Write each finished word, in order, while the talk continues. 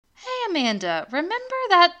Amanda, remember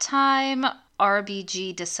that time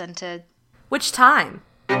RBG dissented? Which time?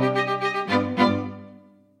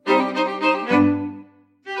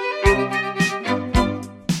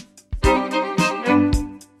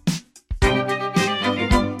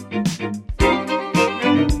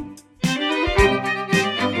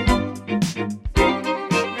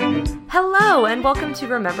 Hello, and welcome to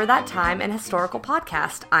Remember That Time, an historical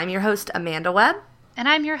podcast. I'm your host, Amanda Webb. And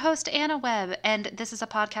I'm your host, Anna Webb, and this is a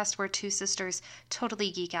podcast where two sisters totally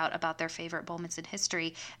geek out about their favorite moments in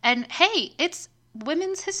history. And hey, it's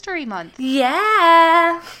Women's History Month.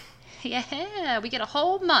 Yeah! Yeah, we get a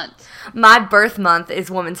whole month. My birth month is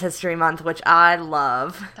Women's History Month, which I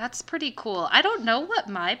love. That's pretty cool. I don't know what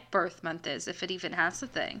my birth month is, if it even has a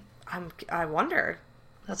thing. I wonder.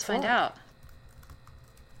 Let's find out.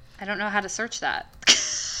 I don't know how to search that.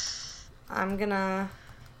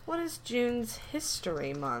 What is June's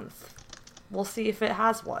History Month? We'll see if it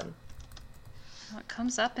has one. Well, it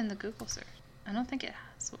comes up in the Google search. I don't think it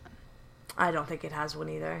has one. I don't think it has one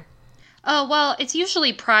either. Oh, well, it's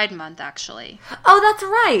usually Pride Month, actually. Oh, that's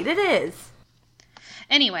right. It is.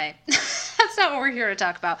 Anyway, that's not what we're here to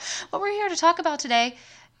talk about. What we're here to talk about today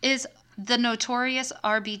is the notorious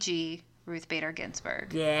RBG, Ruth Bader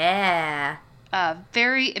Ginsburg. Yeah. A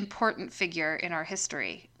very important figure in our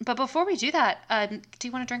history. But before we do that, do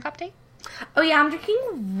you want a drink update? Oh, yeah, I'm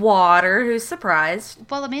drinking water. Who's surprised?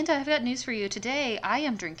 Well, Amanda, I've got news for you. Today, I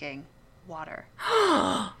am drinking water.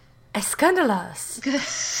 Escandalous.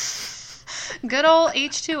 Good old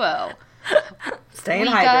H2O. Staying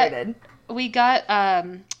hydrated. We got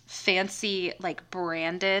fancy, like,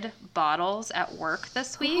 branded bottles at work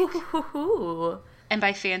this week. Ooh. And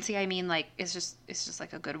by fancy, I mean, like, it's just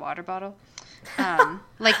like a good water bottle.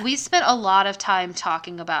 Like, we spent a lot of time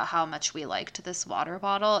talking about how much we liked this water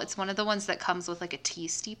bottle. It's one of the ones that comes with, like, a tea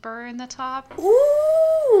steeper in the top.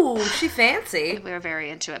 Ooh, she fancy. We were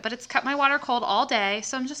very into it. But it's kept my water cold all day,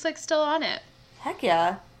 so I'm just, like, still on it. Heck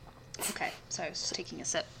yeah. Okay, so I was just taking a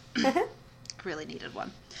sip. Really needed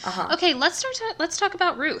one. Uh-huh. Okay, let's talk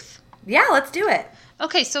about Ruth. Yeah, let's do it.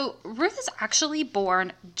 Okay, so Ruth is actually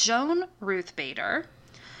born Joan Ruth Bader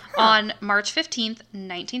on March 15th,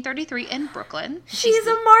 1933 in Brooklyn. She's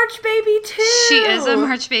a March baby, too. She is a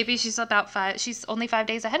March baby. She's only 5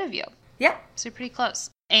 days ahead of you. Yep. So pretty close.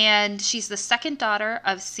 And she's the second daughter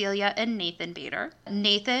of Celia and Nathan Bader.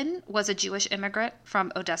 Nathan was a Jewish immigrant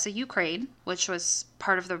from Odessa, Ukraine, which was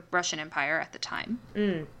part of the Russian Empire at the time.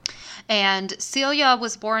 And Celia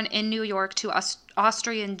was born in New York to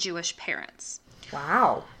Austrian Jewish parents.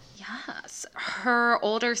 Wow. Yes. Her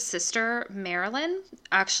older sister, Marilyn,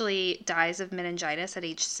 actually dies of meningitis at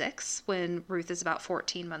age 6 when Ruth is about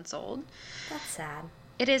 14 months old. That's sad.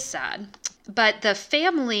 It is sad. But the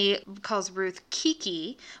family calls Ruth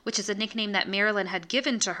Kiki, which is a nickname that Marilyn had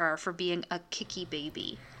given to her for being a Kiki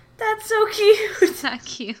baby. That's so cute. Isn't that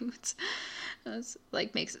cute? That's,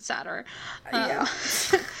 like, makes it sadder. Yeah.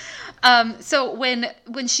 So when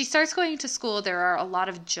she starts going to school, there are a lot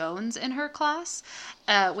of Joans in her class,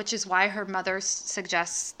 which is why her mother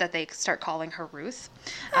suggests that they start calling her Ruth.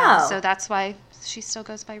 So that's why she still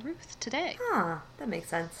goes by Ruth today. Huh, that makes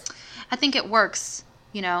sense. I think it works,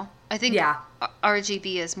 you know? I think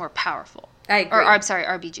RGB is more powerful. I agree. Or I'm sorry,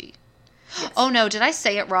 RBG. Yes. Oh no, did I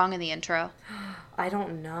say it wrong in the intro? I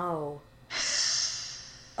don't know.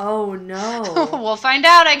 Oh no. We'll find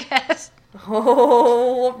out, I guess.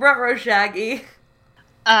 Oh, ruh-roh, Shaggy.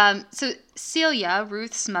 So Celia,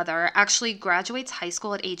 Ruth's mother, actually graduates high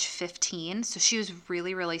school at age 15, so she was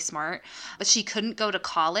really, really smart. But she couldn't go to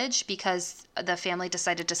college because the family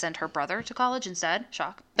decided to send her brother to college instead.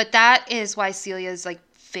 Shock. But that is why Celia is, like,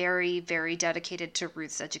 very, very dedicated to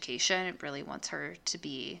Ruth's education. It really wants her to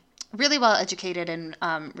be really well educated and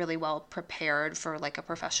really well prepared for, like, a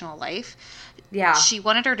professional life. Yeah. She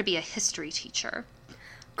wanted her to be a history teacher.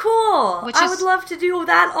 Cool. I would love to do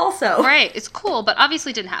that also. Right. It's cool, but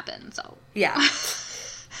obviously didn't happen, so. Yeah.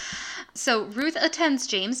 So Ruth attends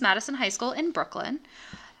James Madison High School in Brooklyn.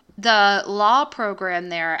 The law program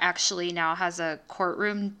there actually now has a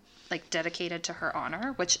courtroom, like, dedicated to her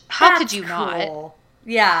honor, which how could you not?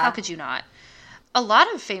 Yeah. How could you not? A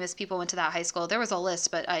lot of famous people went to that high school. There was a list,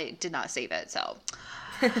 but I did not save it, so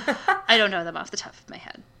I don't know them off the top of my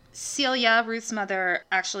head. Celia, Ruth's mother,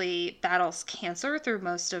 actually battles cancer through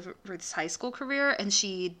most of Ruth's high school career, and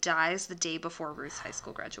she dies the day before Ruth's high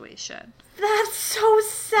school graduation. That's so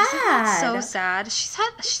sad. Isn't that so sad?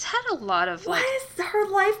 She's had a lot of, like... Why has her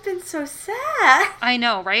life been so sad? I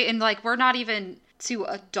know, right? And, like, we're not even to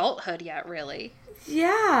adulthood yet, really.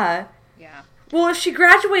 Yeah. Yeah. Well, if she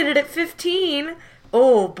graduated at 15...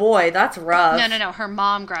 Oh, boy, that's rough. No. Her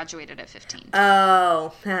mom graduated at 15.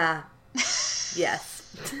 Oh,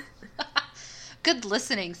 Yes. Good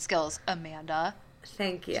listening skills, Amanda.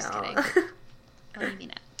 Thank you. Just kidding. I don't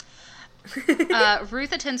mean it.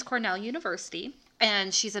 Ruth attends Cornell University,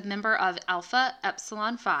 and she's a member of Alpha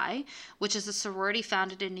Epsilon Phi, which is a sorority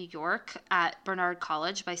founded in New York at Barnard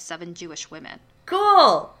College by 7 Jewish women.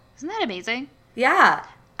 Cool. Isn't that amazing? Yeah.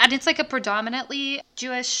 And it's like a predominantly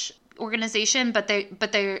Jewish organization, but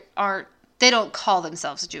they don't call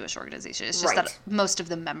themselves a Jewish organization. It's just that most of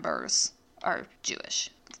the members are Jewish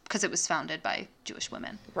because it was founded by Jewish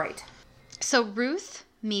women. Right. So Ruth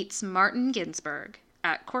meets Martin Ginsburg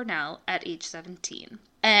at Cornell at age 17.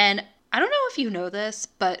 And I don't know if you know this,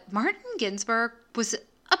 but Martin Ginsburg was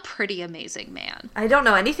a pretty amazing man. I don't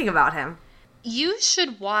know anything about him. You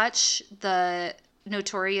should watch the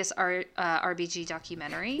Notorious RBG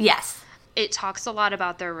documentary. Yes. It talks a lot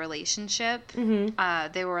about their relationship.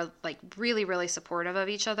 Mm-hmm. They were like really, really supportive of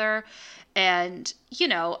each other. And, you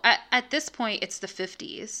know, at this point, it's the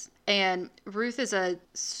 50s. And Ruth is a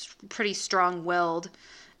pretty strong-willed,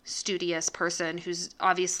 studious person who's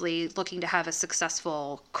obviously looking to have a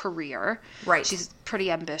successful career. Right. She's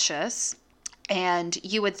pretty ambitious. And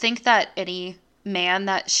you would think that any man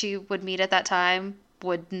that she would meet at that time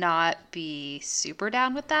would not be super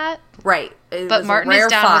down with that. Right. But Martin is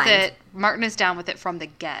down with it. Martin is down with it from the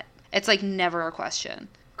get. It's like never a question.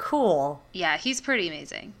 Cool. Yeah, he's pretty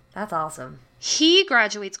amazing. That's awesome. He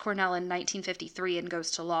graduates Cornell in 1953 and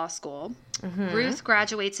goes to law school. Mm-hmm. Ruth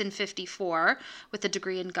graduates in 54 with a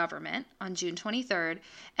degree in government on June 23rd,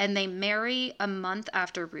 and they marry a month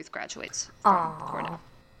after Ruth graduates from Cornell.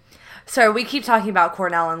 So we keep talking about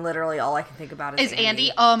Cornell, and literally all I can think about is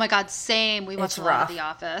Andy. Oh my God, same. We watch a lot of The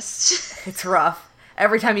Office. It's rough.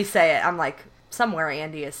 Every time you say it, I'm like, somewhere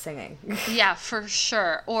Andy is singing. Yeah, for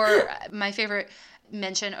sure. Or my favorite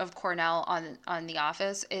mention of Cornell on The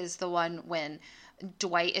Office is the one when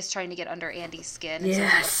Dwight is trying to get under Andy's skin, and so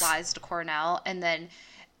he applies to Cornell, and then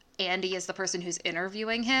Andy is the person who's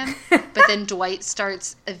interviewing him, but then Dwight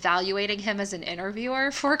starts evaluating him as an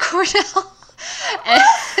interviewer for Cornell. And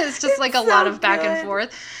it's just like a lot of back and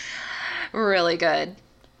forth. Really good.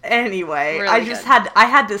 Anyway, Really I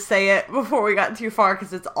had to say it before we got too far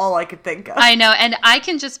because it's all I could think of. I know, and I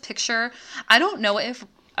can just picture. I don't know if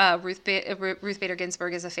Ruth Bader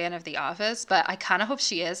Ginsburg is a fan of The Office, but I kind of hope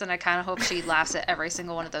she is, and I kind of hope she laughs at every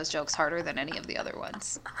single one of those jokes harder than any of the other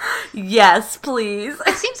ones. Yes, please.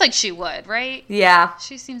 It seems like she would, right? Yeah.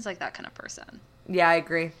 She seems like that kind of person. Yeah, I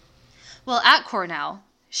agree. Well, at Cornell,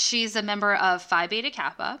 she's a member of Phi Beta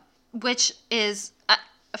Kappa, which is,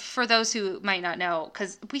 for those who might not know,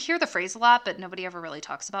 because we hear the phrase a lot, but nobody ever really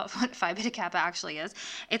talks about what Phi Beta Kappa actually is.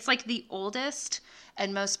 It's like the oldest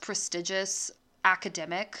and most prestigious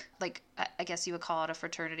academic, like, I guess you would call it a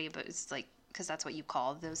fraternity, but it's like, because that's what you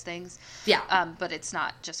call those things. Yeah. But it's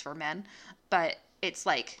not just for men. But it's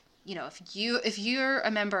like, you know, if you're a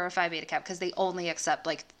member of Phi Beta Kappa, because they only accept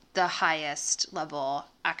like the highest level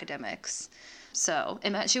academics. So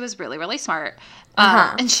it meant she was really, really smart.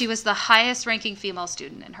 And she was the highest ranking female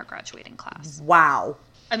student in her graduating class. Wow.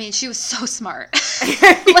 I mean, she was so smart.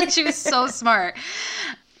 Like, she was so smart.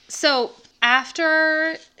 So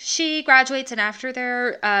after she graduates and after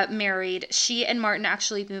they're married, she and Martin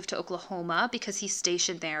actually moved to Oklahoma because he's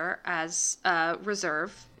stationed there as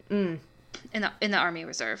reserve in the Army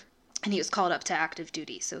Reserve. And he was called up to active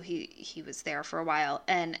duty. So he was there for a while.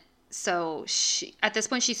 And so at this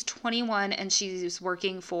point, she's 21 and she's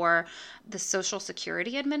working for the Social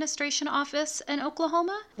Security Administration office in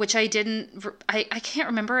Oklahoma, which I can't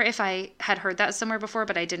remember if I had heard that somewhere before,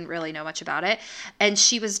 but I didn't really know much about it. And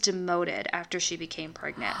she was demoted after she became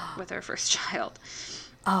pregnant with her first child.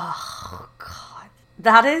 Oh, God.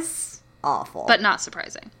 That is awful. But not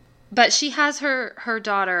surprising. But she has her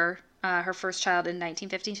daughter, her first child in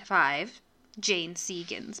 1955, Jane C.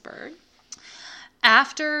 Ginsburg.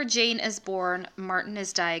 After Jane is born, Martin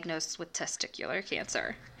is diagnosed with testicular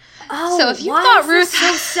cancer. Oh, so if you thought Ruth,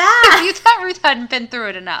 so sad? If you thought Ruth hadn't been through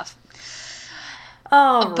it enough,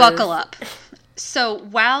 buckle up. So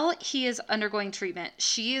while he is undergoing treatment,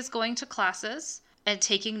 she is going to classes and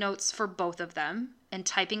taking notes for both of them and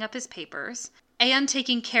typing up his papers and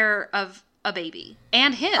taking care of a baby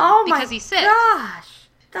and him because he's sick. Gosh,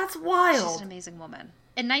 that's wild. She's an amazing woman.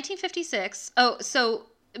 In 1956,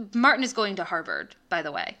 Martin is going to Harvard, by the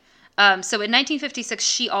way. So in 1956,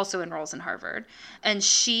 she also enrolls in Harvard. And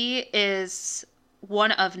she is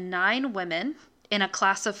one of 9 women in a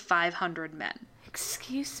class of 500 men.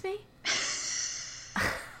 Excuse me?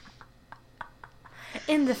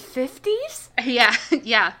 In the 50s? Yeah.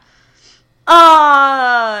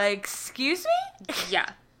 Excuse me? Yeah.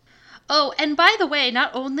 Oh, and by the way,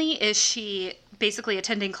 not only is she basically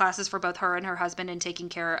attending classes for both her and her husband and taking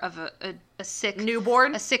care of a sick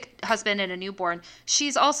newborn, a sick husband and a newborn.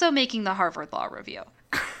 She's also making the Harvard Law Review.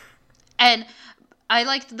 And I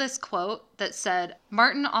liked this quote that said,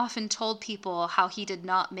 Martin often told people how he did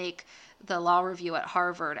not make the law review at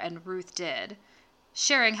Harvard, and Ruth did,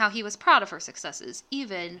 sharing how he was proud of her successes,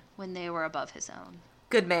 even when they were above his own.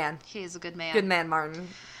 Good man. He is a good man. Good man, Martin.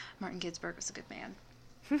 Martin Ginsburg was a good man.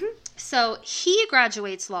 So he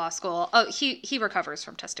graduates law school. Oh, he recovers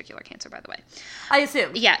from testicular cancer, by the way. I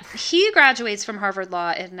assume. Yeah. He graduates from Harvard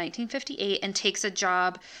Law in 1958 and takes a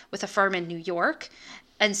job with a firm in New York.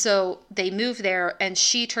 And so they move there, and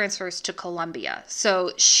she transfers to Columbia.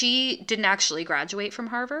 So she didn't actually graduate from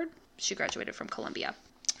Harvard. She graduated from Columbia.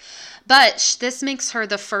 But this makes her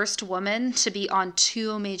the first woman to be on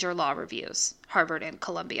 2 major law reviews, Harvard and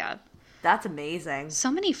Columbia. That's amazing.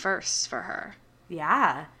 So many firsts for her.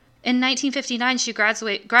 Yeah. In 1959, she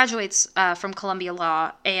graduates from Columbia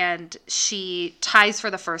Law, and she ties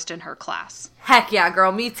for the first in her class. Heck yeah,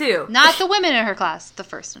 girl. Me too. Not the women in her class, the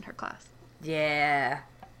first in her class. Yeah.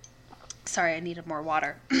 Sorry, I needed more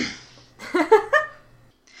water.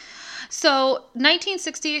 So,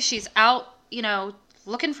 1960, she's out,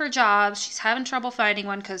 looking for jobs. She's having trouble finding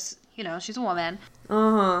one because, she's a woman.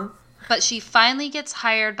 Uh-huh. But she finally gets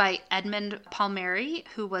hired by Edmund Palmieri,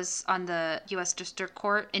 who was on the U.S. District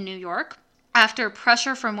Court in New York, after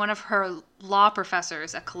pressure from one of her law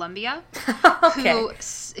professors at Columbia, okay.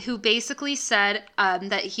 who basically said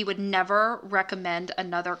that he would never recommend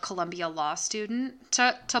another Columbia law student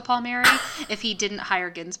to Palmieri if he didn't hire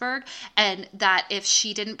Ginsburg, and that if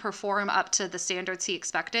she didn't perform up to the standards he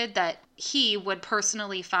expected, that he would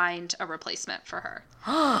personally find a replacement for her.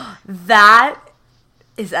 That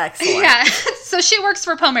is excellent. Yeah. So she works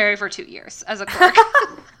for Palmieri for 2 years as a clerk.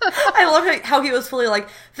 I love how he was fully like,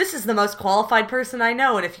 this is the most qualified person I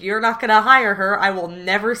know, and if you're not going to hire her, I will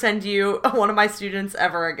never send you one of my students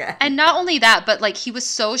ever again. And not only that, but he was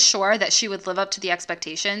so sure that she would live up to the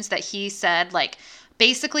expectations that he said,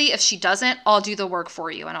 basically, if she doesn't, I'll do the work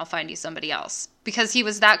for you and I'll find you somebody else. Because he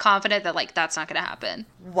was that confident that, that's not going to happen.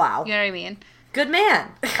 Wow. You know what I mean? Good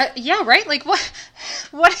man. Yeah, right?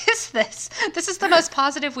 What is this? This is the most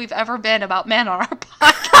positive we've ever been about men on our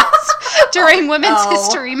podcast during Women's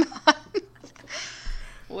History Month.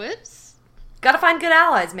 Whoops. Gotta find good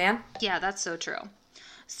allies, man. Yeah, that's so true.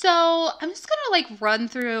 So I'm just going to run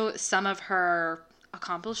through some of her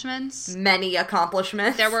accomplishments. Many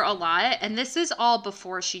accomplishments. There were a lot, and this is all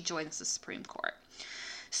before she joins the Supreme Court.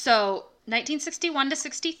 So 1961 to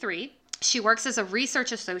 63. She works as a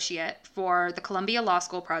research associate for the Columbia Law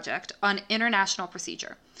School project on international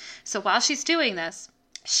procedure. So while she's doing this,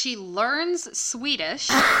 she learns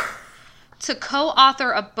Swedish to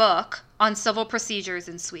co-author a book on civil procedures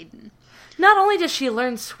in Sweden. Not only does she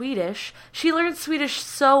learn Swedish, she learns Swedish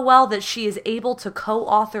so well that she is able to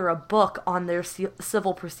co-author a book on their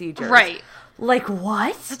civil procedures. Right.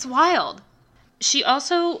 What? That's wild. She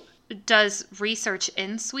also does research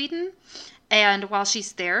in Sweden. And while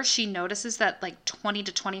she's there, she notices that 20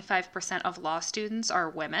 to 25% of law students are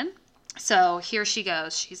women. So here she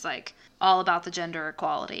goes. She's all about the gender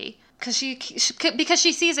equality because she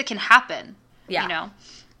sees it can happen. Yeah.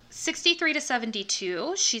 63 to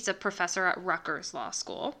 72, she's a professor at Rutgers Law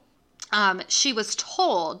School. She was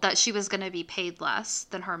told that she was going to be paid less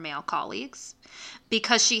than her male colleagues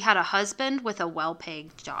because she had a husband with a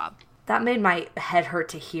well-paying job. That made my head hurt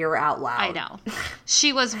to hear out loud. I know.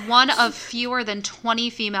 She was one of fewer than 20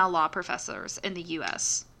 female law professors in the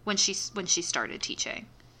U.S. when she started teaching.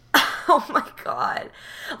 Oh my God.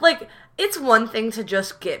 It's one thing to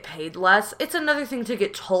just get paid less. It's another thing to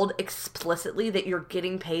get told explicitly that you're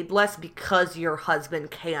getting paid less because your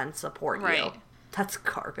husband can support you. Right. That's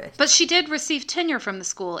garbage. But she did receive tenure from the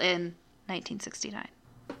school in 1969.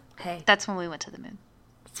 Hey. That's when we went to the moon.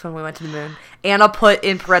 That's when we went to the moon. Anna put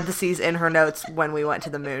in parentheses in her notes when we went to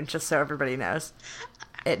the moon, just so everybody knows.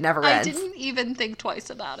 It never ends. I didn't even think twice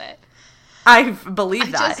about it. I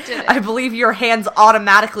believe that. Just did it. I believe your hands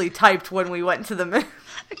automatically typed when we went to the moon.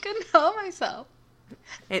 I couldn't help myself.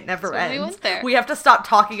 It never That's ends. when we went there. We have to stop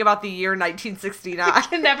talking about the year 1969. I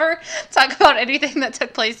can never talk about anything that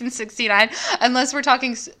took place in 69 unless we're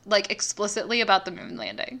talking explicitly about the moon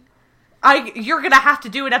landing. You're gonna have to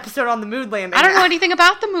do an episode on the moon landing. I don't know anything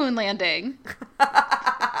about the moon landing.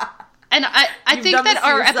 And I think that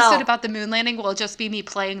our episode about the moon landing will just be me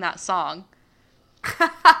playing that song.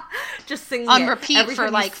 Just singing on it repeat every for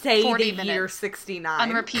time you say 40 the minutes. year 69.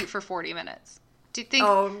 On repeat for 40 minutes. Do you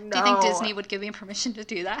think Disney would give me permission to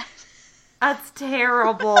do that? That's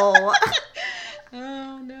terrible.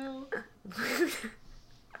 Oh no.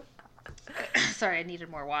 Sorry, I needed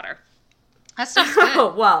more water. That stuff's good.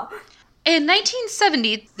 Oh, wow. In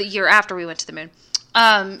 1970, the year after we went to the moon,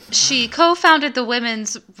 she co-founded the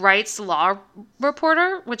Women's Rights Law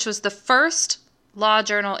Reporter, which was the first law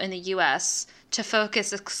journal in the U.S. to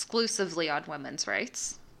focus exclusively on women's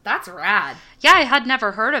rights. That's rad. Yeah, I had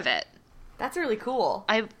never heard of it. That's really cool.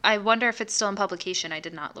 I wonder if it's still in publication. I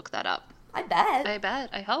did not look that up. I bet.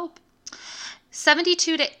 I hope.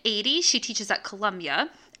 72 to 80, she teaches at Columbia,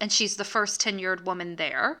 and she's the first tenured woman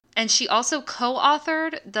there. And she also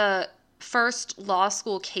co-authored the first law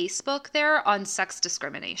school casebook there on sex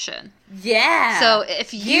discrimination. Yeah. So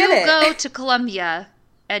if you go to Columbia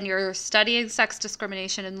and you're studying sex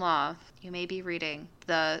discrimination in law, you may be reading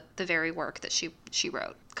the very work that she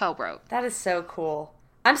co-wrote. That is so cool.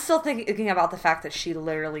 I'm still thinking about the fact that she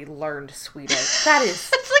literally learned Swedish. That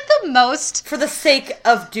is... It's like the most... For the sake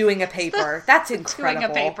of doing a paper. That's incredible.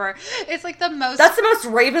 Doing a paper. It's like the most... That's the most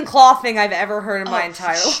Ravenclaw thing I've ever heard in my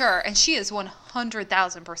entire life. Sure, and she is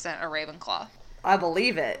 100,000% a Ravenclaw. I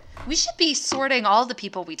believe it. We should be sorting all the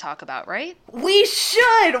people we talk about, right? We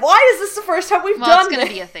should! Why is this the first time we've done this? Well, it's going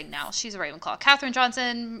to be a thing now. She's a Ravenclaw. Katherine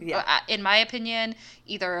Johnson, in my opinion,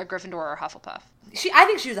 either a Gryffindor or a Hufflepuff. I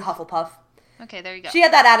think she was a Hufflepuff. Okay, there you go. She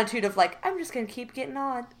had that attitude of like, I'm just going to keep getting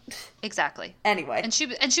on. Exactly. Anyway. And she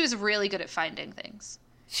was really good at finding things.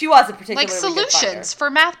 She was a particularly like solutions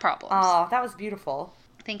for math problems. Oh, that was beautiful.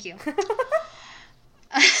 Thank you.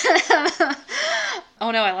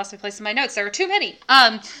 Oh no, I lost my place in my notes. There were too many.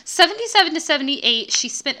 77 to 78, she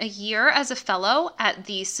spent a year as a fellow at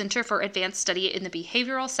the Center for Advanced Study in the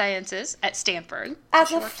Behavioral Sciences at Stanford.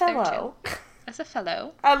 As a fellow. As a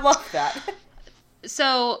fellow. I love that.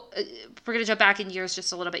 So, we're going to jump back in years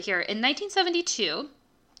just a little bit here. In 1972,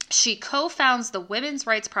 she co-founds the Women's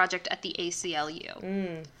Rights Project at the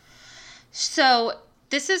ACLU. So,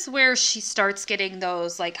 this is where she starts getting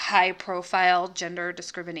those, like, high-profile gender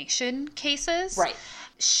discrimination cases. Right.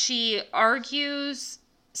 She argues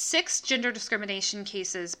 6 gender discrimination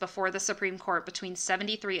cases before the Supreme Court between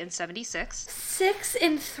 73 and 76. 6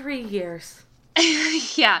 in 3 years.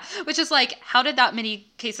 Yeah, which is like, how did that many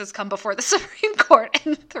cases come before the Supreme Court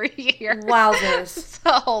in 3 years? Wowzers. It's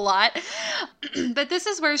a whole lot. But this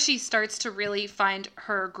is where she starts to really find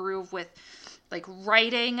her groove with, like,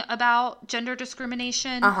 writing about gender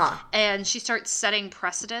discrimination. And she starts setting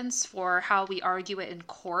precedents for how we argue it in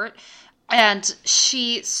court. And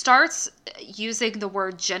she starts using the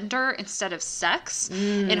word gender instead of sex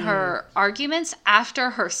in her arguments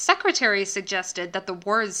after her secretary suggested that the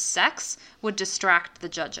word sex would distract the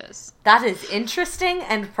judges. That is interesting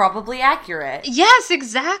and probably accurate. Yes,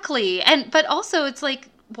 exactly. But also it's like,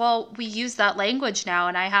 well, we use that language now,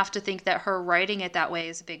 and I have to think that her writing it that way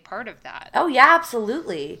is a big part of that. Oh, yeah,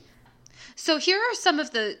 absolutely. So here are some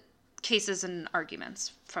of the cases and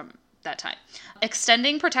arguments from that time.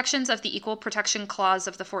 Extending protections of the Equal Protection Clause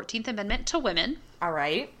of the 14th Amendment to women. All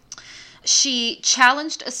right. She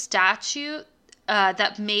challenged a statute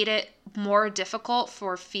that made it more difficult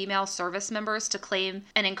for female service members to claim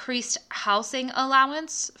an increased housing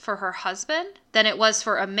allowance for her husband than it was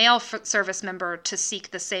for a male service member to seek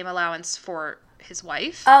the same allowance for his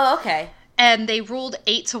wife. Oh, okay. And they ruled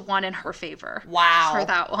 8-1 in her favor. Wow. For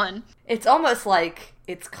that one. It's almost like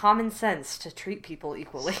it's common sense to treat people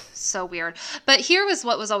equally. So weird. But here was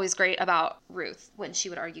what was always great about Ruth when she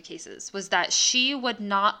would argue cases, was that she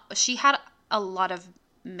had a lot of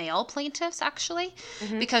male plaintiffs, actually,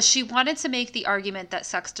 because she wanted to make the argument that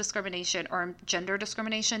sex discrimination or gender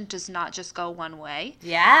discrimination does not just go one way.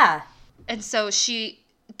 Yeah. And so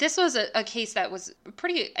this was a case that was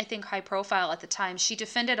pretty, I think, high profile at the time. She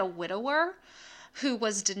defended a widower who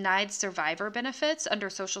was denied survivor benefits under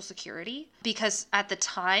Social Security because at the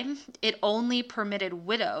time it only permitted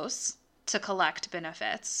widows to collect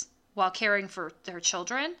benefits while caring for their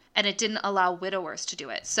children, and it didn't allow widowers to do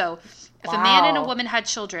it. So if a man and a woman had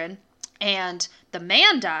children and the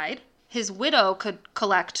man died, his widow could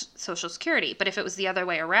collect Social Security, but if it was the other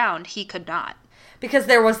way around, he could not. Because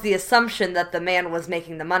there was the assumption that the man was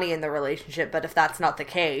making the money in the relationship, but if that's not the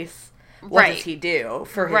case, what does he do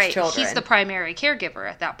for his children? He's the primary caregiver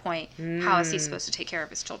at that point. How is he supposed to take care of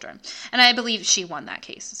his children? And I believe she won that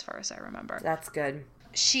case, as far as I remember. That's good.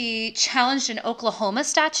 She challenged an Oklahoma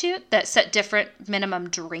statute that set different minimum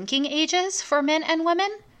drinking ages for men and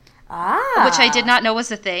women. Which I did not know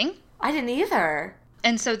was a thing. I didn't either.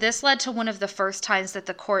 And so this led to one of the first times that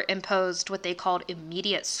the court imposed what they called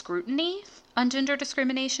immediate scrutiny on gender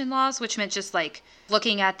discrimination laws, which meant just like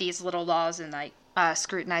looking at these little laws and like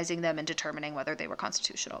scrutinizing them and determining whether they were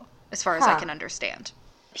constitutional, as far as I can understand.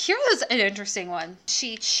 Here was an interesting one.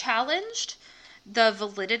 She challenged the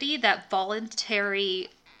validity that voluntary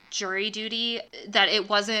jury duty, that it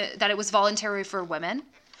was voluntary for women.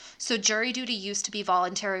 So jury duty used to be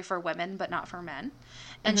voluntary for women, but not for men.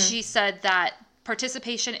 And she said that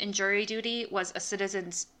participation in jury duty was a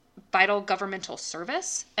citizen's vital governmental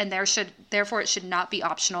service, and therefore it should not be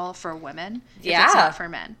optional for women if it's not for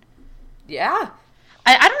men. Yeah.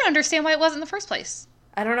 I don't understand why it was in the first place.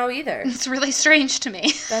 I don't know either. It's really strange to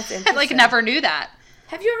me. That's interesting. I never knew that.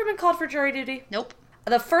 Have you ever been called for jury duty? Nope.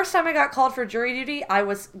 The first time I got called for jury duty, I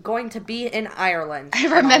was going to be in Ireland. I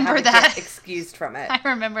remember and I that. Get excused from it. I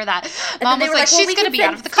remember that. And Mom then was like, she's going to be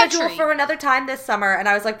out of the country for another time this summer. And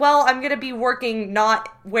I was like, well, I'm going to be working not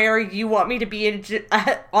where you want me to be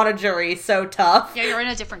on a jury. So tough. Yeah, you're in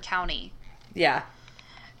a different county. Yeah.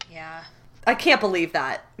 Yeah. I can't believe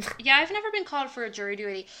that. Yeah, I've never been called for a jury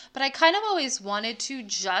duty, but I kind of always wanted to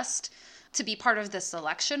be part of the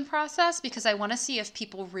selection process, because I want to see if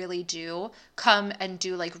people really do come and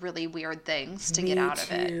do really weird things to get out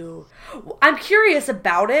of it. I'm curious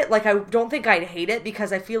about it. I don't think I'd hate it,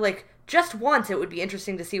 because I feel like just once it would be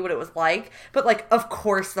interesting to see what it was like. But of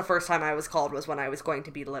course, the first time I was called was when I was going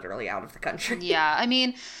to be literally out of the country. Yeah, I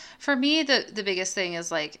mean, for me, the biggest thing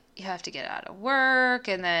is you have to get out of work,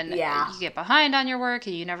 and then you get behind on your work,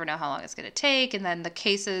 and you never know how long it's going to take, and then the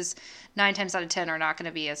cases 9 times out of 10 are not going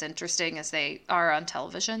to be as interesting as they are on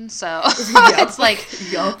television. So it's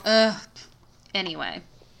anyway.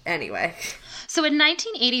 So in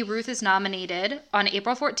 1980, Ruth is nominated on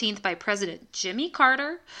April 14th by President Jimmy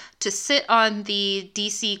Carter to sit on the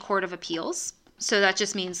D.C. Court of Appeals. So that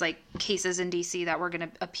just means cases in D.C. that were going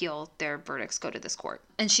to appeal their verdicts go to this court.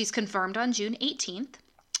 And she's confirmed on June 18th.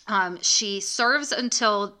 She serves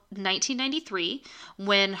until 1993,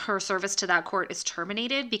 when her service to that court is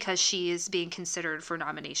terminated because she is being considered for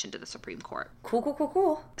nomination to the Supreme Court.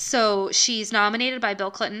 Cool. So she's nominated by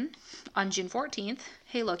Bill Clinton on June 14th.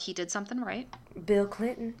 Hey, look, he did something right. Bill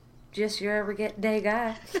Clinton. Just your everyday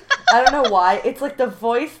guy. I don't know why. It's the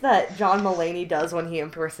voice that John Mulaney does when he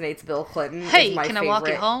impersonates Bill Clinton. Hey, is my can favorite. I walk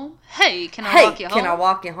you home? Hey, can I walk you home? Can I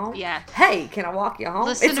walk you home? Yeah. Hey, can I walk you home?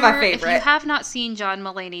 Listener, it's my favorite. If you have not seen John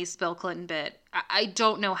Mulaney's Bill Clinton bit, I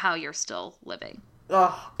don't know how you're still living.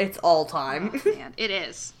 Ugh, it's all time. Oh, man, it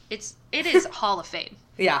is. It is Hall of Fame.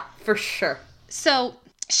 Yeah, for sure. So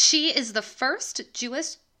she is the first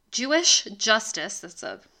Jewish justice. That's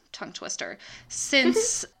a tongue twister.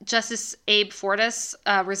 Since Justice Abe Fortas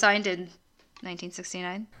resigned in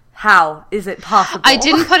 1969. How is it possible? I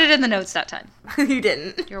didn't put it in the notes that time. You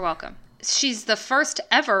didn't. You're welcome. She's the first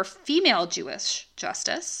ever female Jewish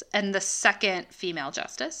justice and the second female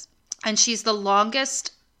justice. And she's the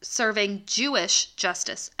longest serving Jewish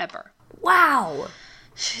justice ever. Wow.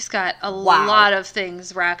 She's got a lot of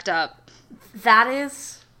things racked up. That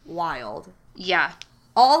is wild. Yeah.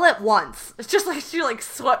 All at once. It's just she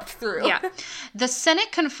swept through. Yeah. The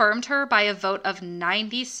Senate confirmed her by a vote of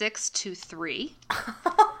 96-3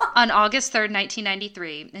 on August 3rd,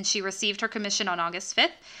 1993. And she received her commission on August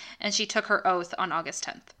 5th. And she took her oath on August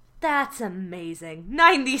 10th. That's amazing.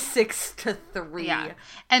 96-3. Yeah.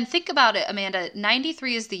 And think about it, Amanda.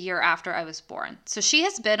 93 is the year after I was born. So she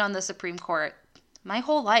has been on the Supreme Court my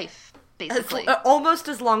whole life, basically. Almost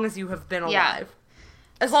as long as you have been alive. Yeah.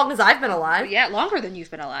 As long as I've been alive. Yeah, longer than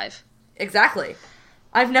you've been alive. Exactly.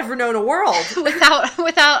 I've never known a world without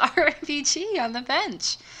RPG on the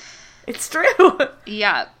bench. It's true.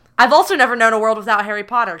 Yeah. I've also never known a world without Harry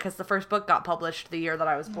Potter, because the first book got published the year that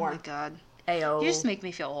I was born. Oh my god. Ayo. You just make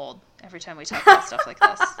me feel old every time we talk about stuff like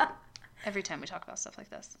this. Every time we talk about stuff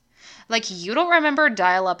like this. You don't remember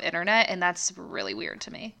dial-up internet, and that's really weird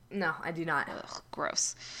to me. No, I do not. Ugh,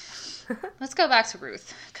 gross. Let's go back to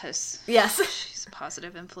Ruth, because she's a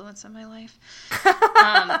positive influence in my life.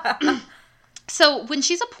 So when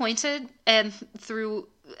she's appointed, and through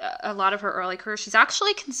a lot of her early career, she's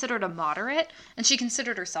actually considered a moderate, and she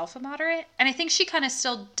considered herself a moderate. And I think she kind of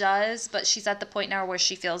still does, but she's at the point now where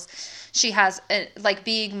she feels she has,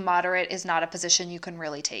 being moderate is not a position you can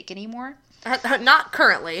really take anymore. Not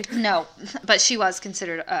currently. No, but she was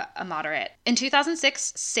considered a moderate. In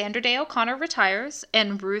 2006, Sandra Day O'Connor retires,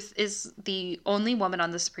 and Ruth is the only woman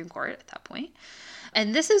on the Supreme Court at that point.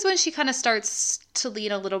 And this is when she kind of starts to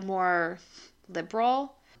lean a little more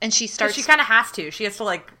liberal. And she starts... She kind of has to. She has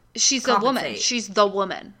to, She's compensate. a woman. She's the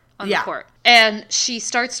woman on the court. And she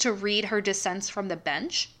starts to read her dissents from the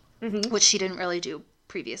bench, which she didn't really do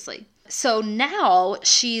previously. So now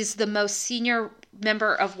she's the most senior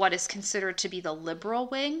member of what is considered to be the liberal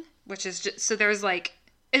wing, which is just... So there's,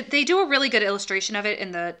 they do a really good illustration of it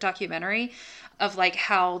in the documentary of,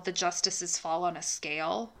 how the justices fall on a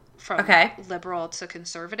scale from liberal to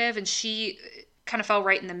conservative. And she kind of fell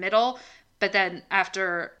right in the middle. But then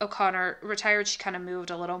after O'Connor retired, she kind of moved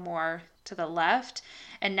a little more to the left.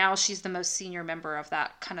 And now she's the most senior member of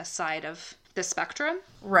that kind of side of the spectrum.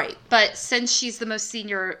 Right. But since she's the most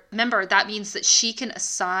senior member, that means that she can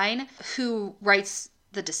assign who writes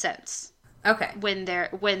the dissents. Okay. When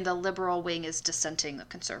the liberal wing is dissenting the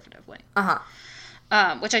conservative wing.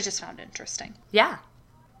 Which I just found interesting. Yeah.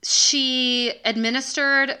 She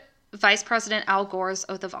administered Vice President Al Gore's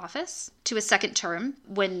oath of office to his second term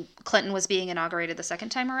when Clinton was being inaugurated the second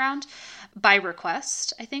time around by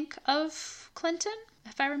request, I think, of Clinton,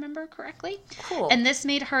 if I remember correctly. Cool. And this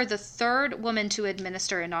made her the third woman to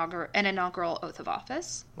administer an inaugural oath of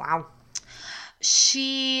office. Wow.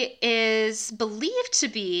 She is believed to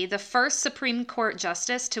be the first Supreme Court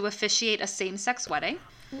justice to officiate a same-sex wedding.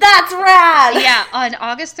 That's rad! Yeah, on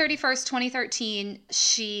August 31st, 2013,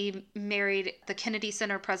 she married the Kennedy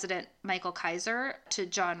Center president Michael Kaiser to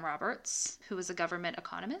John Roberts, who was a government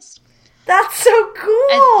economist. That's so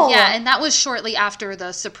cool! And that was shortly after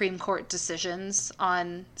the Supreme Court decisions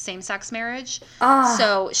on same-sex marriage.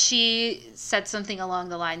 So she said something along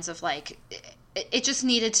the lines of, like, it just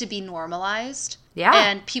needed to be normalized. Yeah.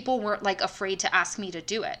 And people weren't, like, afraid to ask me to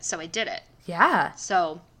do it, so I did it. Yeah.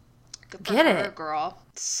 So, good for Get her, it. girl.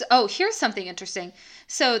 So, here's something interesting.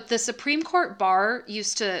 So, the Supreme Court bar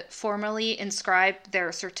used to formally inscribe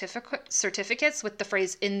their certificates with the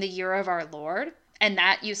phrase, "in the year of our Lord." And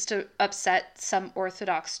that used to upset some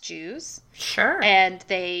Orthodox Jews. Sure. And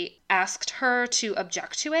they asked her to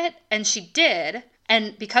object to it, and she did.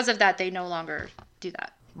 And because of that, they no longer do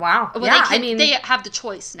that. Wow. Well, yeah, they have the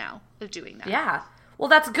choice now of doing that. Yeah. Well,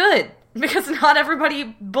 that's good, because not everybody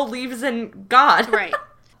believes in God. Right.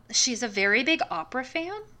 She's a very big opera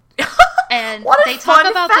fan. And what a they talk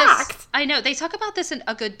fun about fact. this. I know, they talk about this in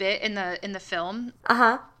a good bit in the film.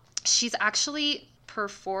 Uh-huh. She's actually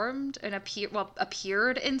performed and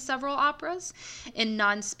appeared in several operas in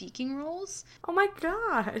non-speaking roles. Oh my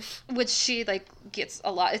gosh. Which she, like, gets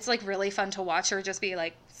a lot. It's, like, really fun to watch her just be,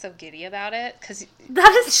 like, so giddy about it. Because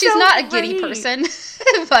she's so not a great. giddy person.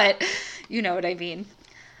 But you know what I mean.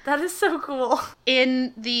 That is so cool.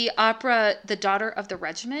 In the opera The Daughter of the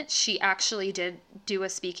Regiment, she actually did do a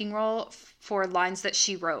speaking role for lines that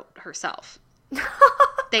she wrote herself.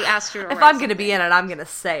 They asked her to If I'm going to be in it, I'm going to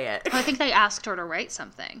say it. I think they asked her to write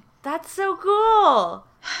something. That's so cool.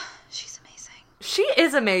 She's amazing. She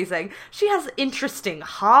is amazing. She has interesting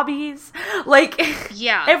hobbies. Like,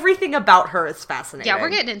 yeah, everything about her is fascinating. Yeah, we're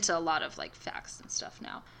getting into a lot of, like, facts and stuff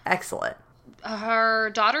now. Excellent. Her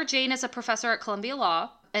daughter Jane is a professor at Columbia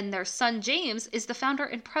Law, and their son James is the founder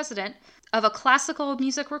and president of a classical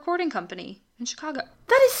music recording company in Chicago.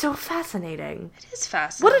 That is so fascinating. It is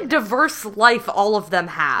fascinating. What a diverse life all of them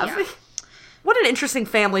have. Yeah. What an interesting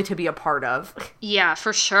family to be a part of. Yeah,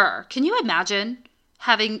 for sure. Can you imagine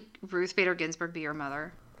having Ruth Bader Ginsburg be your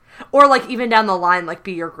mother? Or, like, even down the line, like,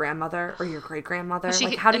 be your grandmother or your great-grandmother. She,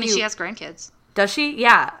 like, how do she has grandkids. Does she?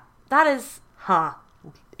 Yeah. That is,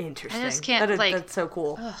 interesting. I just can't, that's so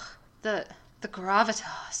cool. The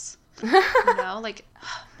gravitas. You know, like,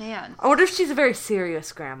 oh, man. I wonder if she's a very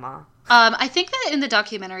serious grandma. I think that in the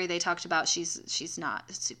documentary they talked about she's not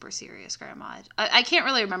a super serious grandma. I can't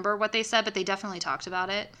really remember what they said, but they definitely talked about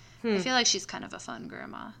it. I feel like she's kind of a fun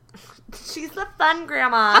grandma. She's a fun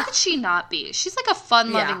grandma. How could she not be? She's like a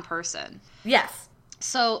fun-loving person. Yes.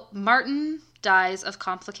 So Martin dies of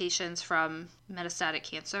complications from metastatic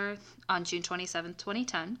cancer on June 27th,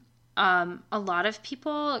 2010. A lot of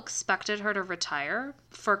people expected her to retire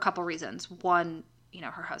for a couple reasons. One,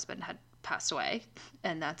 her husband had passed away,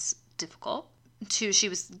 and that's difficult. Two, she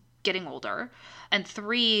was getting older. And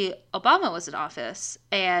three, Obama was in office,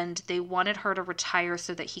 and they wanted her to retire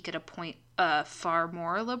so that he could appoint a far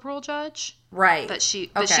more liberal judge. Right. But she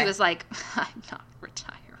was like, I'm not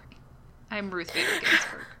retiring. I'm Ruth Bader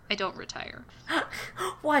Ginsburg. I don't retire.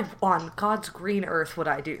 Why on God's green earth would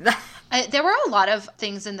I do that? There were a lot of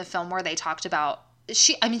things in the film where they talked about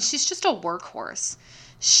she's just a workhorse.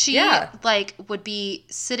 She would be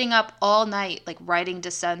sitting up all night, like writing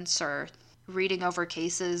dissents or reading over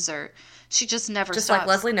cases, or she just never stops. Just like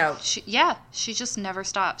Leslie Knope. She just never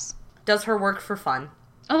stops. Does her work for fun.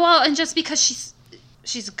 Oh, well, and just because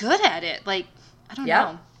she's good at it. Like, I don't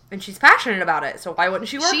know. And she's passionate about it, so why wouldn't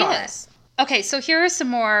she work on it? Okay, so here are some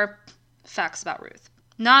more facts about Ruth.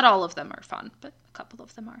 Not all of them are fun, but a couple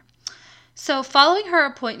of them are. So following her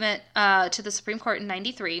appointment to the Supreme Court in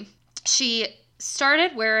 1993, she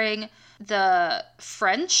started wearing the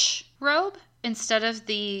French robe instead of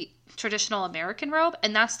the traditional American robe.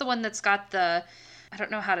 And that's the one that's got I don't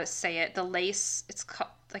know how to say it, the lace. It's called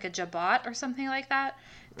like a jabot or something like that.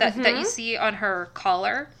 That you see on her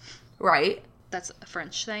collar. Right. That's a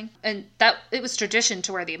French thing. And that it was tradition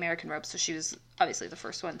to wear the American robe, so she was obviously the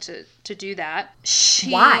first one to do that.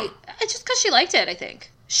 Why? Just because she liked it, I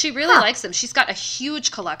think. She really likes them. She's got a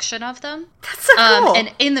huge collection of them. That's so cool.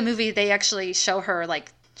 And in the movie, they actually show her,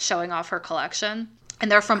 like, showing off her collection. And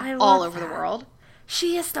they're from all over the world.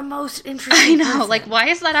 She is the most interesting person. Like, why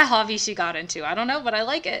is that a hobby she got into? I don't know, but I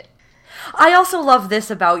like it. I also love this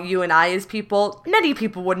about you and I as people. Many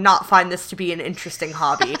people would not find this to be an interesting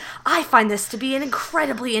hobby. I find this to be an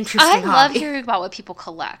incredibly interesting hobby. I love hearing about what people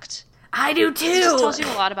collect. I do too. It just tells you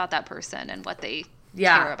a lot about that person and what they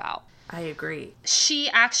care about. I agree. She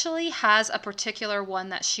actually has a particular one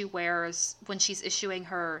that she wears when she's issuing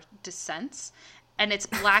her dissents, and it's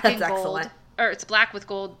black and gold. Excellent. Or it's black with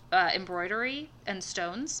gold embroidery and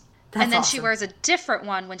stones. That's and then awesome. she wears a different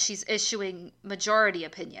one when she's issuing majority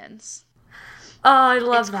opinions. Oh, I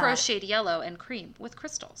love that. It's crocheted yellow and cream with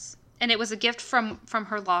crystals. And it was a gift from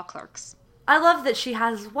her law clerks. I love that she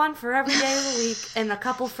has one for every day of the week and a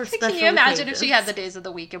couple for special Can you imagine occasions. if she had the days of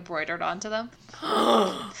the week embroidered onto them?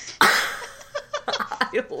 I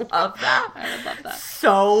love that. I would love that.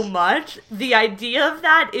 So much. The idea of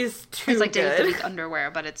that is too It's like good. days of the week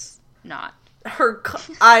underwear, but it's not.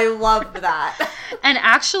 I love that. And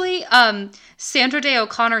actually, Sandra Day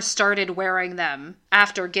O'Connor started wearing them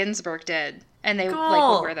after Ginsburg did, and they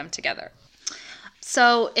would wear them together.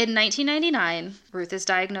 So in 1999, Ruth is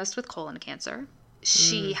diagnosed with colon cancer.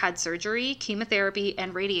 She had surgery, chemotherapy,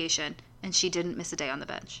 and radiation, and she didn't miss a day on the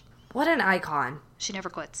bench. What an icon. She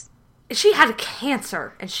never quits. She had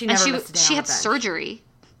cancer, and she never missed a day She on had the bench. surgery,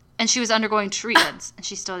 and she was undergoing treatments, and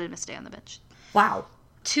she still didn't miss a day on the bench. Wow.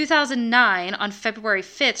 2009, on February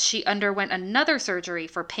 5th, she underwent another surgery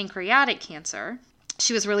for pancreatic cancer.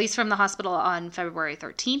 She was released from the hospital on February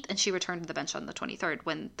 13th, and she returned to the bench on the 23rd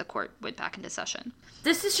when the court went back into session.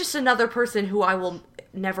 This is just another person who I will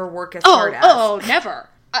never work as hard as. Oh, never.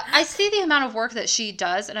 I see the amount of work that she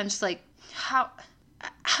does, and I'm just like, how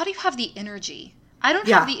do you have the energy? I don't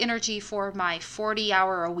have the energy for my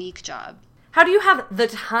 40-hour-a-week job. How do you have the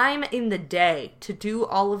time in the day to do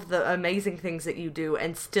all of the amazing things that you do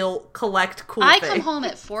and still collect cool things? I come home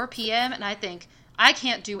at 4 p.m. and I think, I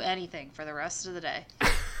can't do anything for the rest of the day.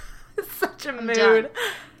 It's such a mood. Done.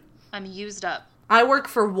 I'm used up. I work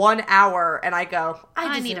for 1 hour and I go,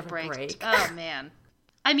 I need a break. break. Oh, man.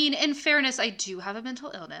 I mean, in fairness, I do have a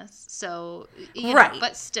mental illness, so, Right.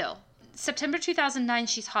 But still. September 2009,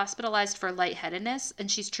 she's hospitalized for lightheadedness,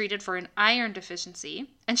 and she's treated for an iron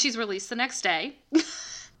deficiency, and she's released the next day.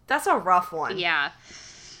 That's a rough one. Yeah.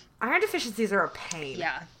 Iron deficiencies are a pain.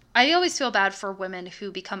 Yeah. I always feel bad for women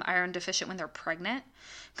who become iron deficient when they're pregnant,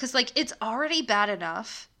 because, like, it's already bad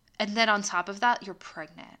enough, and then on top of that, you're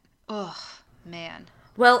pregnant. Ugh, man.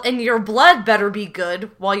 Well, and your blood better be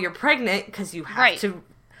good while you're pregnant, because you have to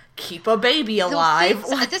keep a baby alive.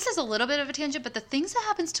 This is a little bit of a tangent, but the things that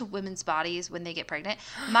happens to women's bodies when they get pregnant.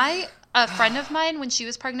 A friend of mine, when she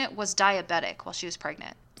was pregnant, was diabetic while she was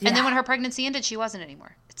pregnant. Yeah. And then when her pregnancy ended, she wasn't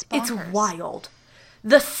anymore. It's bonkers. It's wild.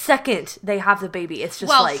 The second they have the baby, it's just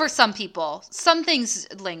well, like... for some people. Some things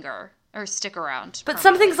linger or stick around. But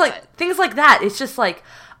some things things like that, it's just like,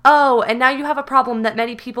 oh, and now you have a problem that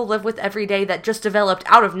many people live with every day that just developed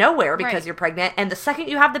out of nowhere because you're pregnant, and the second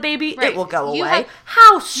you have the baby, it will go away.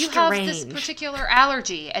 How strange. You have this particular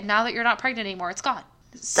allergy, and now that you're not pregnant anymore, it's gone.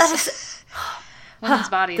 That is... Women's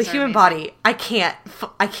bodies the are human amazing. body, I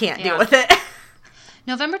can't deal with it.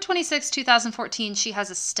 November 26, 2014, she has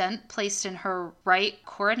a stent placed in her right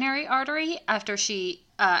coronary artery after she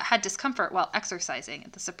had discomfort while exercising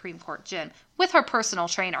at the Supreme Court gym with her personal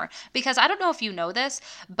trainer. Because I don't know if you know this,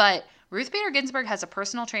 but Ruth Bader Ginsburg has a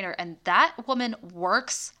personal trainer, and that woman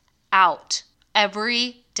works out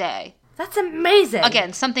every day. That's amazing.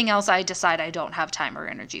 Again, something else I decide I don't have time or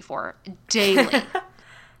energy for daily.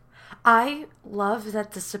 I love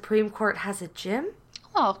that the Supreme Court has a gym.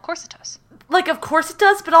 Oh, of course it does. Like, of course it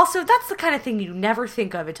does, but also that's the kind of thing you never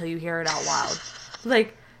think of until you hear it out loud.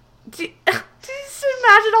 Like, do you just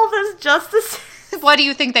imagine all those justices? What, do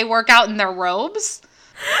you think they work out in their robes?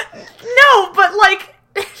 No, but like,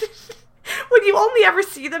 when you only ever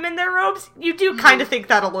see them in their robes, you do kind of think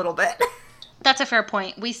that a little bit. That's a fair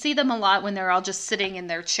point. We see them a lot when they're all just sitting in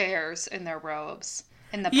their chairs in their robes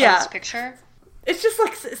in the post picture. It's just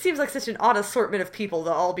like, it seems like such an odd assortment of people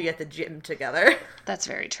to all be at the gym together. That's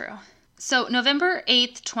very true. So November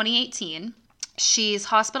 8th, 2018, she's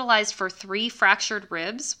hospitalized for 3 fractured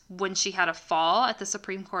ribs when she had a fall at the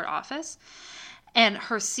Supreme Court office. And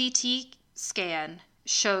her CT scan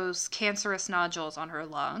shows cancerous nodules on her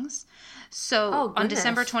lungs. So on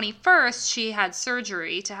December 21st, she had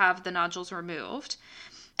surgery to have the nodules removed.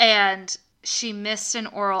 And She missed an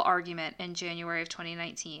oral argument in January of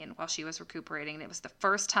 2019 while she was recuperating. And it was the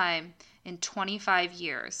first time in 25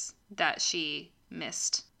 years that she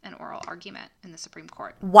missed an oral argument in the Supreme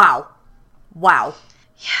Court. Wow. Yeah.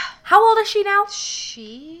 How old is she now?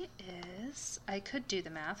 She is, I could do the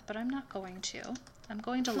math, but I'm not going to. I'm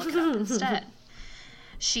going to look it up instead.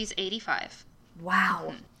 She's 85. Wow.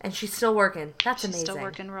 Mm-hmm. And she's still working. That's amazing. She's still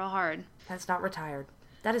working real hard. That's not retired.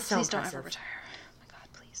 That is so please impressive. Don't ever retire. Oh my God,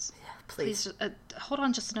 please. Yeah, please. Hold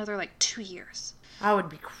on just another 2 years. That would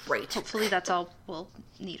be great. Hopefully that's all we'll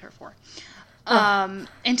need her for.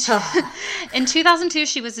 In 2002,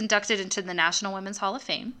 she was inducted into the National Women's Hall of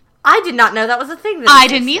Fame. I did not know that was a thing. I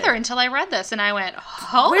didn't either until I read this, and I went,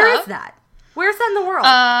 hold Where up. is that? Where's that in the world?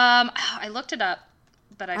 I looked it up,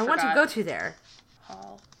 but I forgot. want to go to there.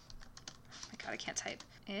 Hall. Oh my God, I can't type.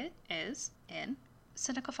 It is in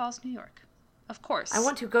Seneca Falls, New York. Of course. I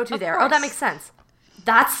want to go to there. Course. Oh, that makes sense.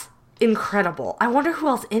 That's incredible. I wonder who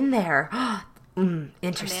else in there.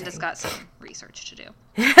 Interesting. Amanda's got some research to do.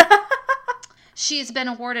 She's been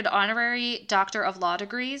awarded honorary Doctor of Law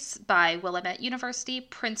degrees by Willamette University,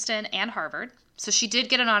 Princeton, and Harvard. So she did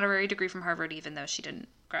get an honorary degree from Harvard, even though she didn't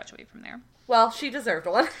graduate from there. Well, she deserved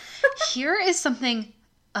one. Here is something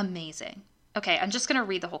amazing. Okay, I'm just going to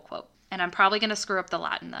read the whole quote, and I'm probably going to screw up the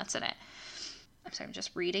Latin that's in it. I'm sorry, I'm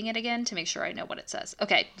just reading it again to make sure I know what it says.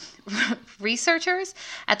 Okay. Researchers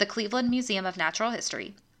at the Cleveland Museum of Natural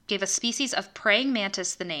History gave a species of praying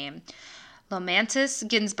mantis the name Lomantis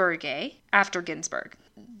ginsburgae, after Ginsburg.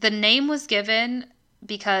 The name was given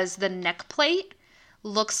because the neck plate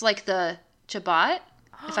looks like the Jabot,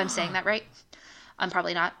 if I'm saying that right. I'm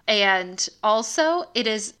probably not. And also, it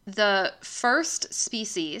is the first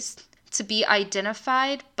species to be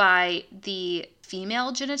identified by the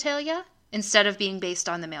female genitalia instead of being based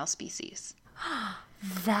on the male species.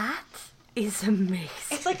 That is amazing.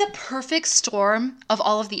 It's like the perfect storm of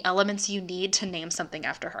all of the elements you need to name something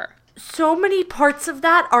after her. So many parts of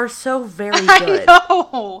that are so very good.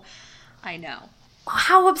 I know.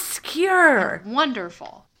 How obscure.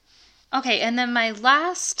 Wonderful. Okay, and then my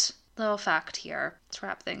last little fact here to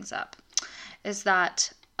wrap things up is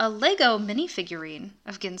that a Lego minifigurine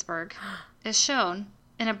of Ginsburg is shown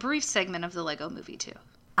in a brief segment of the Lego Movie 2.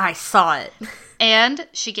 I saw it. And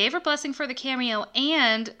she gave her blessing for the cameo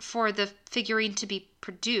and for the figurine to be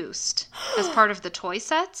produced as part of the toy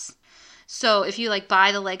sets. So if you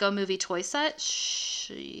buy the Lego Movie toy set,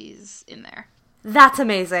 she's in there. That's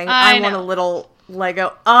amazing. I want a little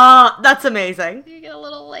Lego. That's amazing. You get a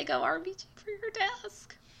little Lego RPG for your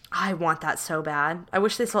desk. I want that so bad. I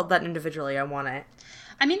wish they sold that individually. I want it.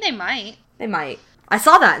 I mean, they might. They might. I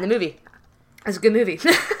saw that in the movie. It was a good movie.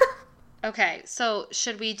 Okay, so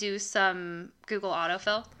should we do some Google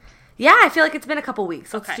autofill? Yeah, I feel like it's been a couple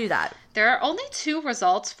weeks. Let's do that. There are only 2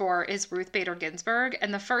 results for is Ruth Bader Ginsburg,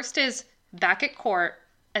 and the first is back at court,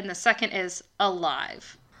 and the second is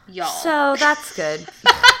alive. Y'all. So that's good.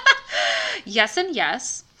 Yes and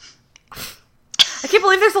yes. I can't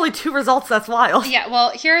believe there's only 2 results. That's wild. Yeah,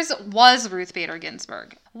 well, was Ruth Bader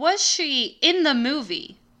Ginsburg. Was she in the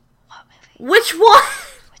movie? What movie? Which one?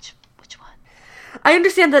 Which one? I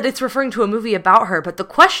understand that it's referring to a movie about her, but the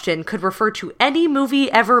question could refer to any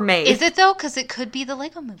movie ever made. Is it though? Because it could be the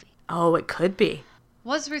Lego Movie. Oh, it could be.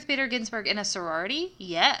 Was Ruth Bader Ginsburg in a sorority?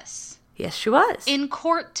 Yes. Yes, she was. In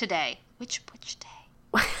court today. Which day?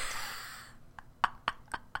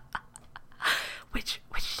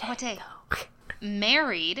 Which day? What day?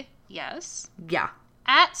 Married, yes. Yeah.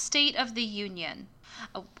 At State of the Union.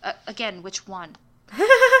 Oh, again, which one?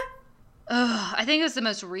 I think it was the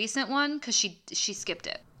most recent one because she skipped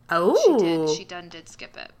it. Oh. She did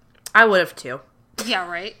skip it. I would have too. Yeah,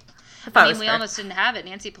 right? We almost didn't have it.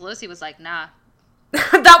 Nancy Pelosi was like, nah.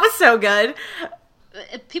 That was so good.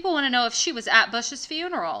 People want to know if she was at Bush's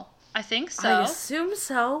funeral. I think so. I assume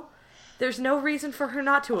so. There's no reason for her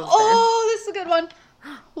not to have been. Oh, this is a good one.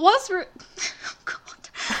 Was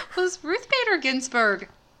Ruth Bader Ginsburg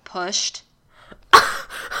pushed?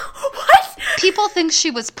 What? People think she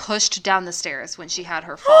was pushed down the stairs when she had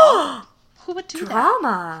her fall. Who would do Drama.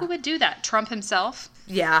 that? Who would do that? Trump himself?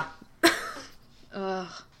 Yeah. Ugh.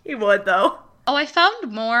 He would, though. Oh, I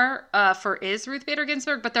found more for is Ruth Bader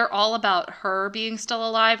Ginsburg, but they're all about her being still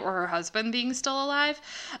alive or her husband being still alive.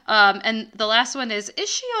 And the last one is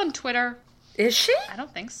she on Twitter? Is she? I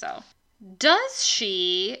don't think so. Does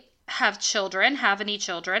she have children, have any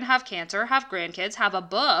children, have cancer, have grandkids, have a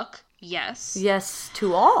book? Yes. Yes,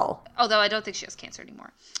 to all. Although I don't think she has cancer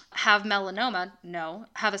anymore. Have melanoma? No.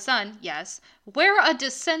 Have a son? Yes. Wear a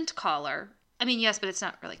dissent collar? I mean, yes, but it's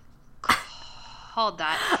not really called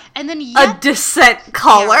that. And then a descent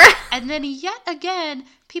caller. Yeah, and then yet again,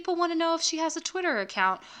 people want to know if she has a Twitter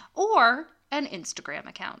account or an Instagram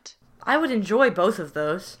account. I would enjoy both of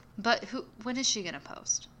those. But when is she going to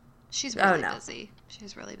post? She's really busy.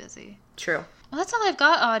 She's really busy. True. Well, that's all I've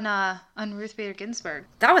got on Ruth Bader Ginsburg.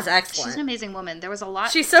 That was excellent. She's an amazing woman. There was a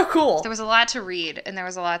lot. She's so cool. There was a lot to read, and there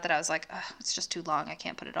was a lot that I was like, it's just too long. I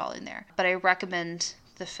can't put it all in there. But I recommend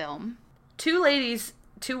the film. 2 ladies,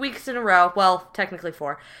 2 weeks in a row, well, technically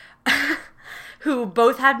 4, who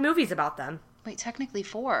both had movies about them. Wait, technically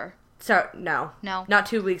 4? So, no. No. Not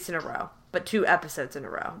 2 weeks in a row, but 2 episodes in a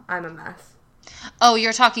row. I'm a mess. Oh,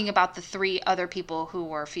 you're talking about the 3 other people who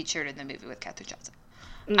were featured in the movie with Katherine Johnson.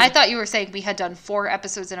 I thought you were saying we had done 4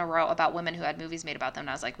 episodes in a row about women who had movies made about them,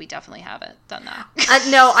 and I was like, we definitely haven't done that.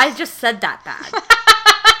 No, I just said that bad.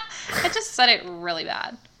 I just said it really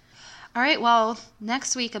bad. All right, well,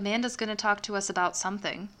 next week Amanda's going to talk to us about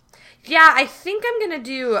something. Yeah, I think I'm going to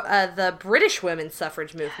do the British women's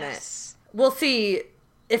suffrage movement. Yes. We'll see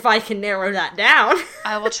if I can narrow that down.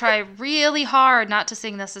 I will try really hard not to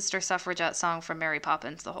sing the Sister Suffragette song from Mary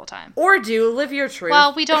Poppins the whole time. Or do Live Your Truth.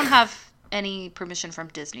 Well, we don't have any permission from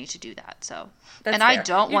Disney to do that, so. That's and fair. I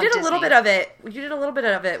don't want Disney. You did a little bit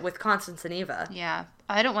of it with Constance and Eva. Yeah,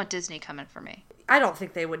 I don't want Disney coming for me. I don't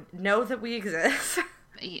think they would know that we exist.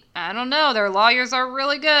 I don't know. Their lawyers are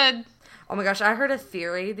really good. Oh my gosh, I heard a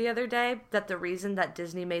theory the other day that the reason that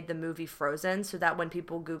Disney made the movie Frozen so that when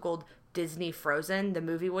people Googled Disney Frozen, the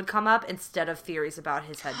movie would come up instead of theories about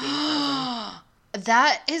his head being frozen.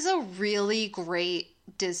 That is a really great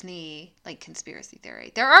Disney conspiracy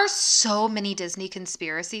theory. There are so many Disney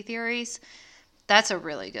conspiracy theories. That's a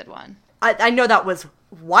really good one. I know that was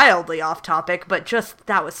wildly off topic, but just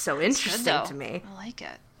that was so interesting good, to me. I like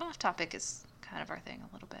it. Off topic is kind of our thing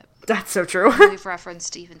a little bit. That's so true. We've referenced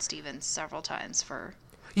Stephen Stevens several times for...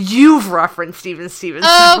 You've referenced Stephen Stevens.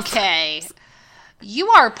 Okay. You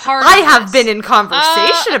are part I of have been in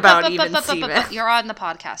conversation about even Stevens. You're on the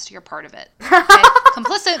podcast. You're part of it. Okay?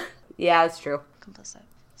 Complicit. Yeah, that's true. Complicit.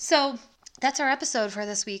 So that's our episode for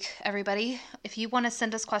this week, everybody. If you want to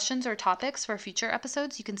send us questions or topics for future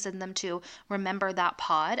episodes, you can send them to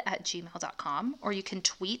rememberthatpod@gmail.com, or you can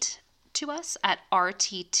tweet to us at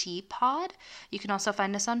RTTpod. You can also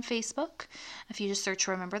find us on Facebook if you just search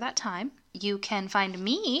Remember That Time. You can find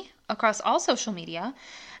me across all social media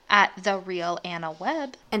at The Real Anna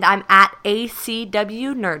Webb. And I'm at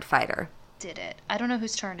ACW Nerdfighter. Did it. I don't know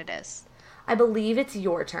whose turn it is. I believe it's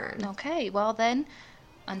your turn. Okay, well then,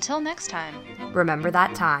 until next time. Remember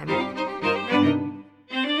that time.